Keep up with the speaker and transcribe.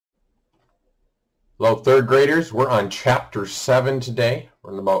Hello, third graders. We're on chapter 7 today.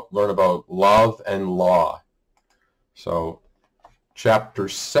 We're going to learn about love and law. So, chapter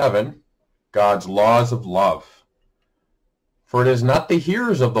 7, God's laws of love. For it is not the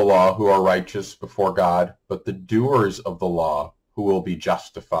hearers of the law who are righteous before God, but the doers of the law who will be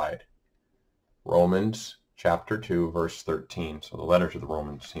justified. Romans chapter 2, verse 13. So the letter to the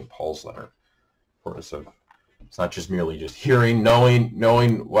Romans, St. Paul's letter. For us of it's not just merely just hearing, knowing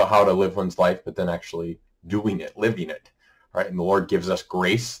how to live one's life, but then actually doing it, living it. Right? And the Lord gives us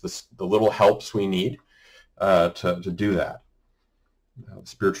grace, the little helps we need to do that.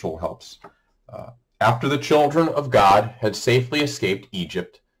 Spiritual helps. After the children of God had safely escaped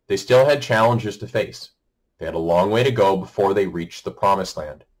Egypt, they still had challenges to face. They had a long way to go before they reached the promised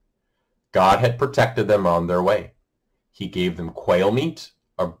land. God had protected them on their way. He gave them quail meat,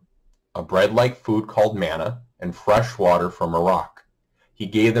 a bread-like food called manna, and fresh water from a rock. He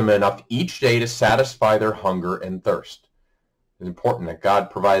gave them enough each day to satisfy their hunger and thirst. It's important that God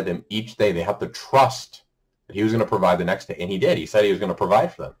provided them each day. They have to trust that he was going to provide the next day, and he did. He said he was going to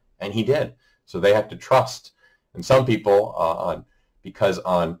provide for them, and he did. So they have to trust. And some people,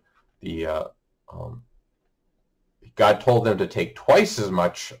 God told them to take twice as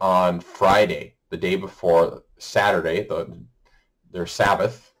much on Friday, the day before Saturday, their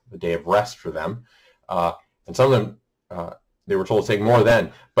Sabbath, the day of rest for them. And some of them, they were told to take more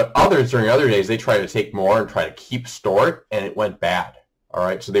then. But others, during other days, they tried to take more and try to store it, and it went bad. All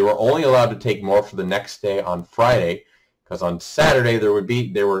right, so they were only allowed to take more for the next day on Friday, because on Saturday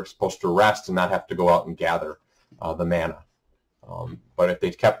they were supposed to rest and not have to go out and gather the manna. But if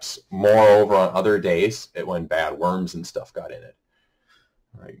they kept more over on other days, it went bad. Worms and stuff got in it.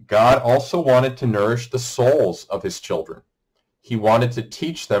 All right. God also wanted to nourish the souls of his children. He wanted to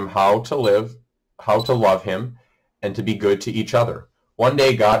teach them how to love him, and to be good to each other. One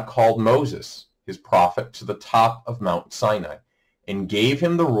day God called Moses, his prophet, to the top of Mount Sinai and gave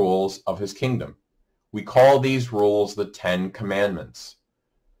him the rules of his kingdom. We call these rules the 10 Commandments.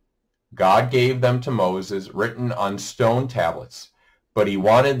 God gave them to Moses written on stone tablets, but he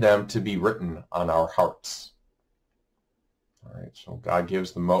wanted them to be written on our hearts. All right, so God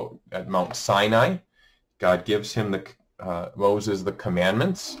gives at Mount Sinai, God gives him Moses the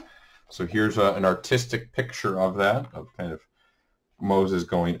commandments. So here's an artistic picture of that, of kind of Moses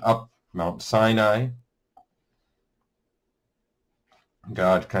going up Mount Sinai.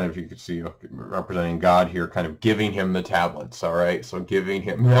 God kind of, you can see representing God here, kind of giving him the tablets, all right? So giving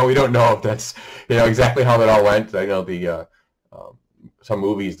him, now we don't know if that's, exactly how that all went. I know some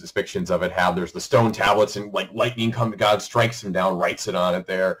movies, depictions of it there's the stone tablets and like lightning comes, God strikes him down, writes it on it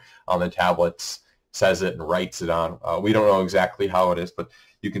there on the tablets, says it and writes it on. We don't know exactly how it is, but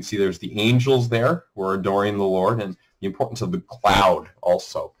you can see there's the angels there who are adoring the Lord, and the importance of the cloud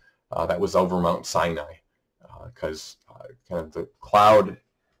also that was over Mount Sinai, because kind of the cloud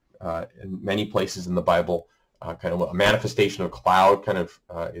in many places in the Bible, kind of a manifestation of cloud kind of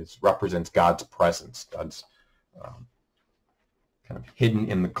represents God's presence. God's kind of hidden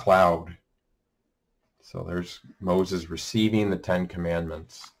in the cloud. So there's Moses receiving the 10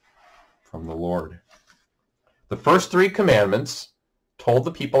 Commandments from the Lord. The first 3 commandments told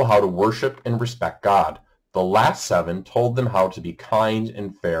the people how to worship and respect God. The last 7 told them how to be kind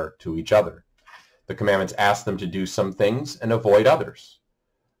and fair to each other. The commandments asked them to do some things and avoid others.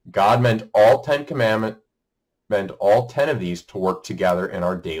 God meant all 10 of these to work together in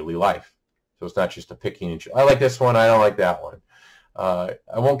our daily life. So it's not just a picking and choosing. I like this one, I don't like that one. I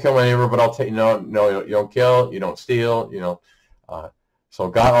won't kill my neighbor, but I'll take, no, you don't kill, you don't steal, So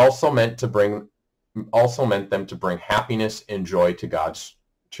God also meant them to bring happiness and joy to God's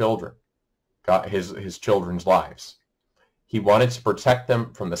children, his children's lives. He wanted to protect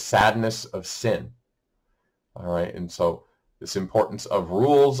them from the sadness of sin. All right, and so this importance of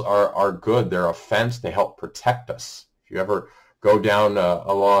rules are good. They're a fence. They help protect us. If you ever go down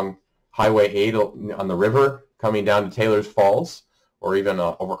along Highway 8 on the river, coming down to Taylor's Falls, or even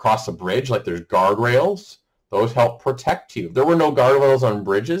over across a bridge, like there's guardrails, those help protect you. If there were no guardrails on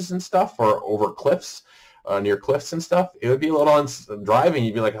bridges and stuff, or over cliffs, near cliffs and stuff, it would be a little driving.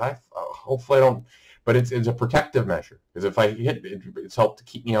 You'd be like, hopefully I don't. But it's a protective measure, because if I hit it, it's helped to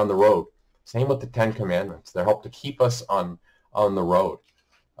keep me on the road. Same with the 10 Commandments. They help to keep us on the road,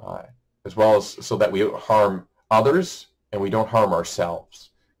 as well as so that we don't harm others and we don't harm ourselves.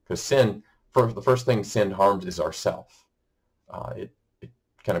 Because the first thing sin harms is ourself. It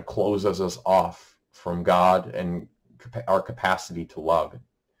kind of closes us off from God and our capacity to love. It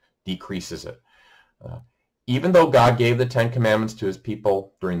decreases it. Even though God gave the 10 Commandments to his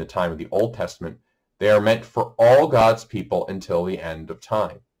people during the time of the Old Testament, they are meant for all God's people until the end of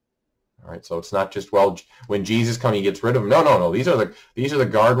time. All right, so it's not just, well, when Jesus comes, he gets rid of them. No, no, no. These are the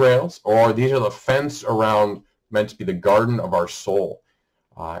guardrails, or these are the fence around, meant to be the garden of our soul.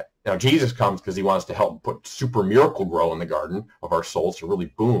 Now, Jesus comes because he wants to help put super miracle grow in the garden of our souls to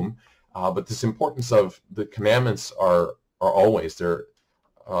really boom. But this importance of the commandments are always there.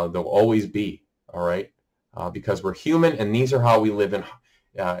 They'll always be, all right, because we're human, and these are how we live in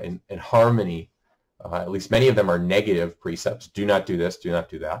harmony. At least many of them are negative precepts. Do not do this. Do not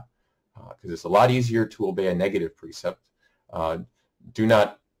do that. Because it's a lot easier to obey a negative precept. Do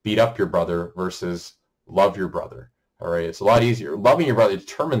not beat up your brother versus love your brother. All right, it's a lot easier. Loving your brother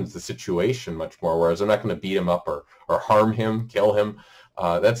determines the situation much more, whereas I'm not going to beat him up or harm him, kill him.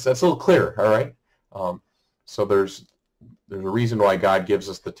 That's a little clearer. All right. So there's a reason why God gives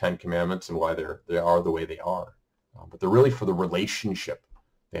us the 10 Commandments and why they are the way they are. But they're really for the relationship.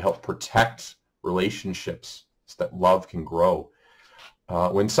 They help protect relationships so that love can grow.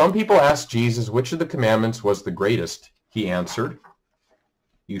 When some people asked Jesus which of the commandments was the greatest, he answered,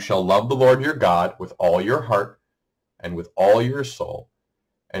 "You shall love the Lord your God with all your heart and with all your soul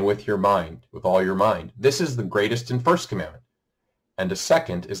and with your mind, with all your mind. This is the greatest and first commandment. And a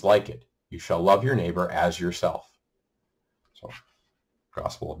second is like it. You shall love your neighbor as yourself." So,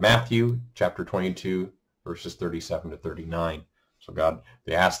 Gospel of Matthew, chapter 22, verses 37 to 39. So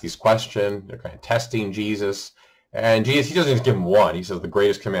they ask these questions. They're kind of testing Jesus. And Jesus, he doesn't just give them one. He says the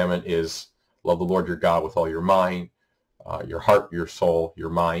greatest commandment is love the Lord your God with all your mind, your heart, your soul,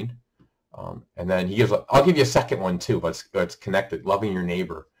 your mind. And then he gives, I'll give you a second one too, but it's connected, loving your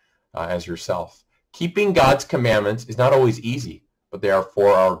neighbor as yourself. Keeping God's commandments is not always easy, but they are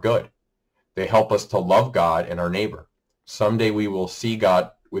for our good. They help us to love God and our neighbor. Someday we will see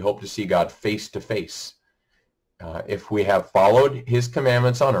God, we hope to see God face to face. If we have followed his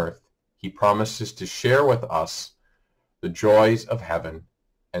commandments on earth, he promises to share with us the joys of heaven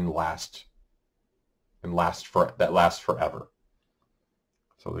that last forever.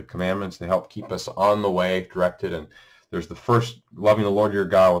 So the commandments, they help keep us on the way, directed. And there's the first, loving the Lord your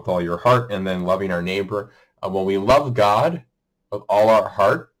God with all your heart, and then loving our neighbor. When we love God with all our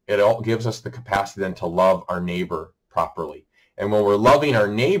heart, it all gives us the capacity then to love our neighbor properly. And when we're loving our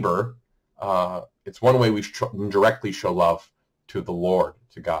neighbor, it's one way we directly show love to the Lord,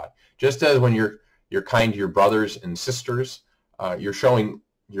 to God. Just as when you're kind to your brothers and sisters, you're showing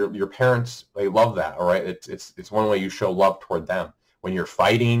your parents, they love that, all right? It's one way you show love toward them. When you're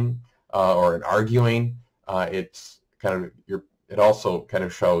fighting or arguing, it's kind of it also kind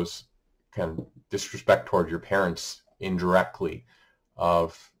of shows kind of disrespect toward your parents indirectly,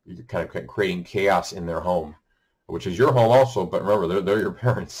 of kind of creating chaos in their home, which is your home also. But remember, they're your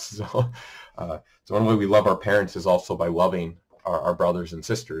parents. So one way we love our parents is also by loving our brothers and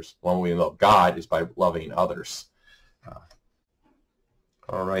sisters. One way we love God is by loving others.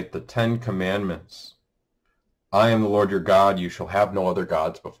 All right, the 10 Commandments. I am the Lord your God. You shall have no other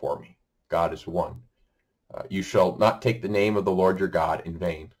gods before me. God is one. You shall not take the name of the Lord your God in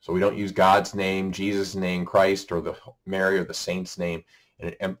vain. So we don't use God's name, Jesus' name, Christ, or the Mary or the saint's name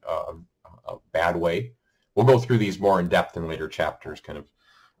in a bad way. We'll go through these more in depth in later chapters.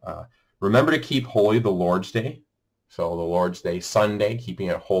 Remember to keep holy the Lord's Day. So the Lord's Day, Sunday, keeping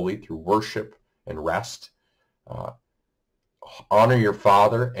it holy through worship and rest. Honor your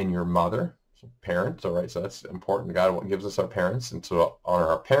father and your mother. So parents, all right, so that's important. God gives us our parents, and so honor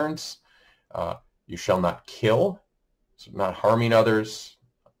our parents. You shall not kill, so not harming others.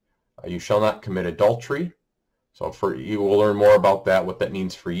 You shall not commit adultery. So you will learn more about that, what that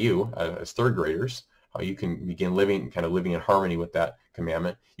means for you as third graders, how you can begin living in harmony with that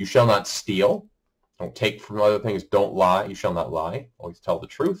commandment. You shall not steal. Don't take from other things. Don't lie. You shall not lie. Always tell the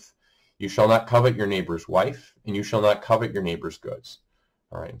truth. You shall not covet your neighbor's wife, and you shall not covet your neighbor's goods.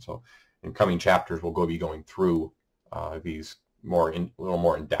 All right, and so in coming chapters, we'll be going through these a little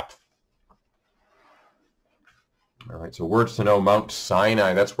more in depth. All right, so words to know, Mount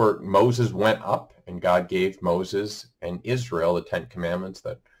Sinai, that's where Moses went up, and God gave Moses and Israel the 10 Commandments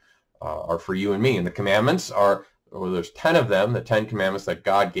that are for you and me. And the commandments there's 10 of them, the 10 Commandments that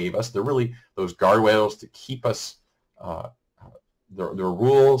God gave us. They're really those guardrails to keep us, they're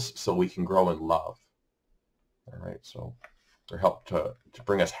rules so we can grow in love. All right, so they help to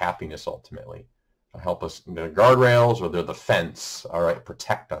bring us happiness ultimately. Help us, the guardrails, or they're the fence, all right,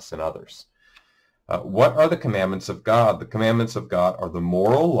 protect us and others. What are the commandments of God? The commandments of God are the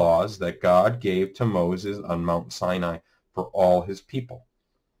moral laws that God gave to Moses on Mount Sinai for all his people.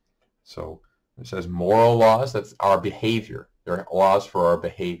 So it says moral laws, that's our behavior. They're laws for our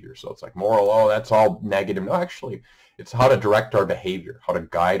behavior. So it's like moral, that's all negative. No, actually, it's how to direct our behavior, how to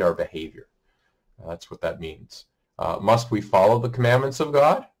guide our behavior. That's what that means. Must we follow the commandments of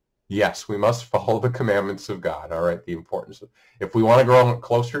God? Yes, we must follow the commandments of God. All right, the importance of, if we want to grow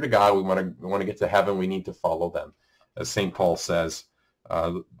closer to God, we want to get to heaven, we need to follow them. As St. Paul says,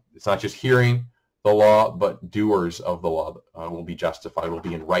 it's not just hearing the law, but doers of the law will be justified, will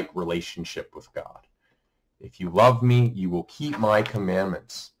be in right relationship with God. If you love me, you will keep my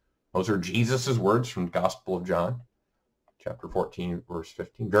commandments. Those are Jesus' words from the Gospel of John, chapter 14, verse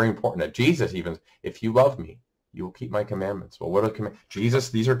 15. Very important that Jesus even, if you love me, you will keep my commandments. Well, what are the commandments? Jesus,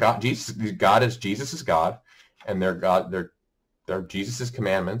 these are God. Jesus is God, and they're God. They're Jesus'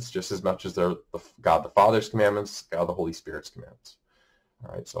 commandments just as much as they're God the Father's commandments, God the Holy Spirit's commandments.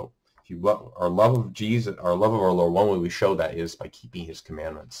 All right. So if you love our love of Jesus, our love of our Lord, one way we show that is by keeping His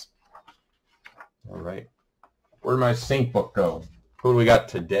commandments. All right. Where did my saint book go? Who do we got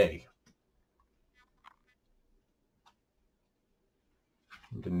today?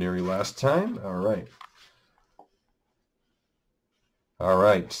 Did nearly last time. All right. All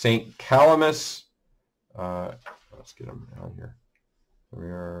right, St. Calamus. Let's get him down here. We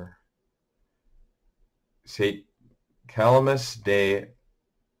are St. Calamus de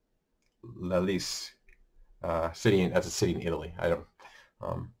Lalis, that's a city in Italy. I don't.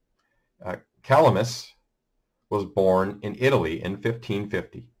 Calamus was born in Italy in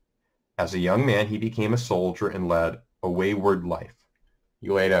 1550. As a young man, he became a soldier and led a wayward life. He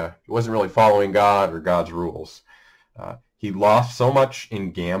wasn't really following God or God's rules. He lost so much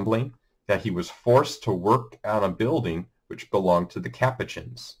in gambling that he was forced to work on a building which belonged to the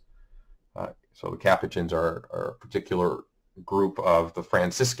Capuchins. So the Capuchins are a particular group of the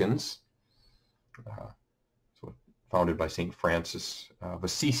Franciscans, so founded by St. Francis of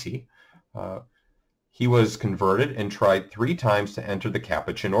Assisi. He was converted and tried 3 times to enter the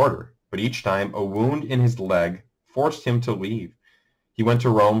Capuchin order, but each time a wound in his leg forced him to leave. He went to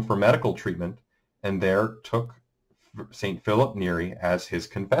Rome for medical treatment and there took St. Philip Neri as his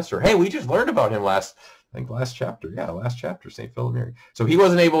confessor. Hey, we just learned about him last chapter. Yeah, last chapter, St. Philip Neri. So he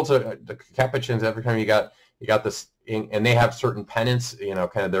wasn't able to, the Capuchins, every time he got this, and they have certain penance,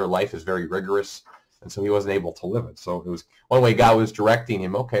 kind of their life is very rigorous, and so he wasn't able to live it. So it was one way God was directing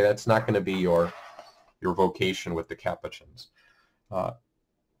him, okay, that's not going to be your vocation with the Capuchins.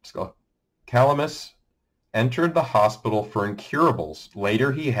 So Calamus entered the hospital for incurables.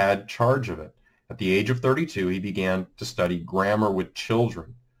 Later he had charge of it. At the age of 32, he began to study grammar with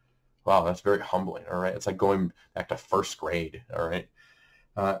children. Wow, that's very humbling, all right? It's like going back to first grade, all right?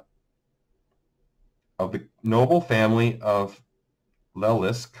 Of the noble family of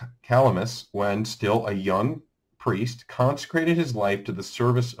Lelis, Calamus, when still a young priest, consecrated his life to the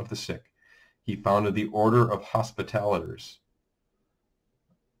service of the sick. He founded the Order of Hospitalers,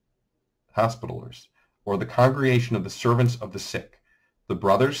 or the Congregation of the Servants of the Sick. The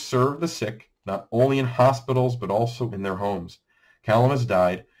brothers served the sick, not only in hospitals, but also in their homes. Calamus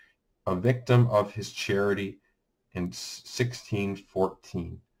died a victim of his charity in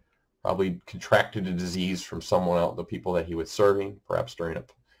 1614. Probably contracted a disease from someone else, the people that he was serving, perhaps during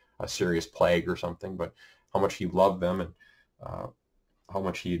a serious plague or something, but how much he loved them and how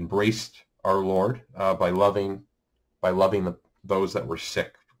much he embraced our Lord by loving those that were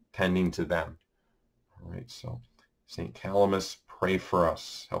sick, tending to them. All right, so St. Calamus, pray for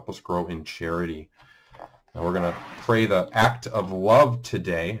us. Help us grow in charity. Now we're going to pray the act of love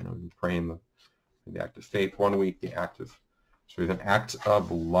today. And we're praying the act of faith 1 week, so we have an act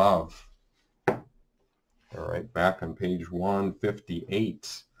of love. All right, back on page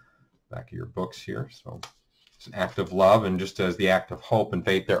 158, back of your books here. So it's an act of love, and just as the act of hope and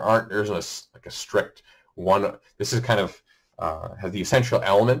faith, there's a strict one. This is kind of has the essential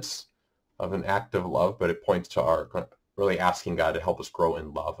elements of an act of love, but it points to our really asking God to help us grow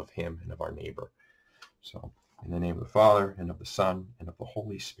in love of Him and of our neighbor. So, in the name of the Father, and of the Son, and of the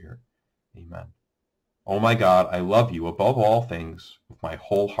Holy Spirit, amen. Oh my God, I love you above all things with my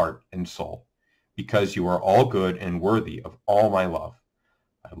whole heart and soul, because you are all good and worthy of all my love.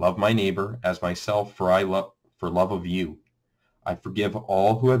 I love my neighbor as myself for love of you. I forgive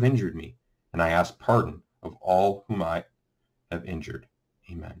all who have injured me, and I ask pardon of all whom I have injured.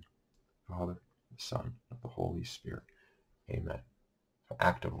 Amen. Father, the Son, and the Holy Spirit. Amen. So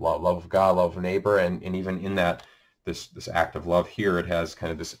act of love of God, love of neighbor, and even in that, this act of love here, it has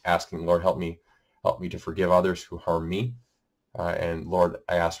kind of this asking, Lord, help me to forgive others who harm me, and Lord,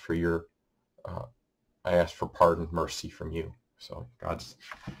 I ask for pardon, mercy from you. So God's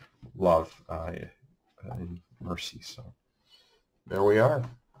love and mercy. So there we are.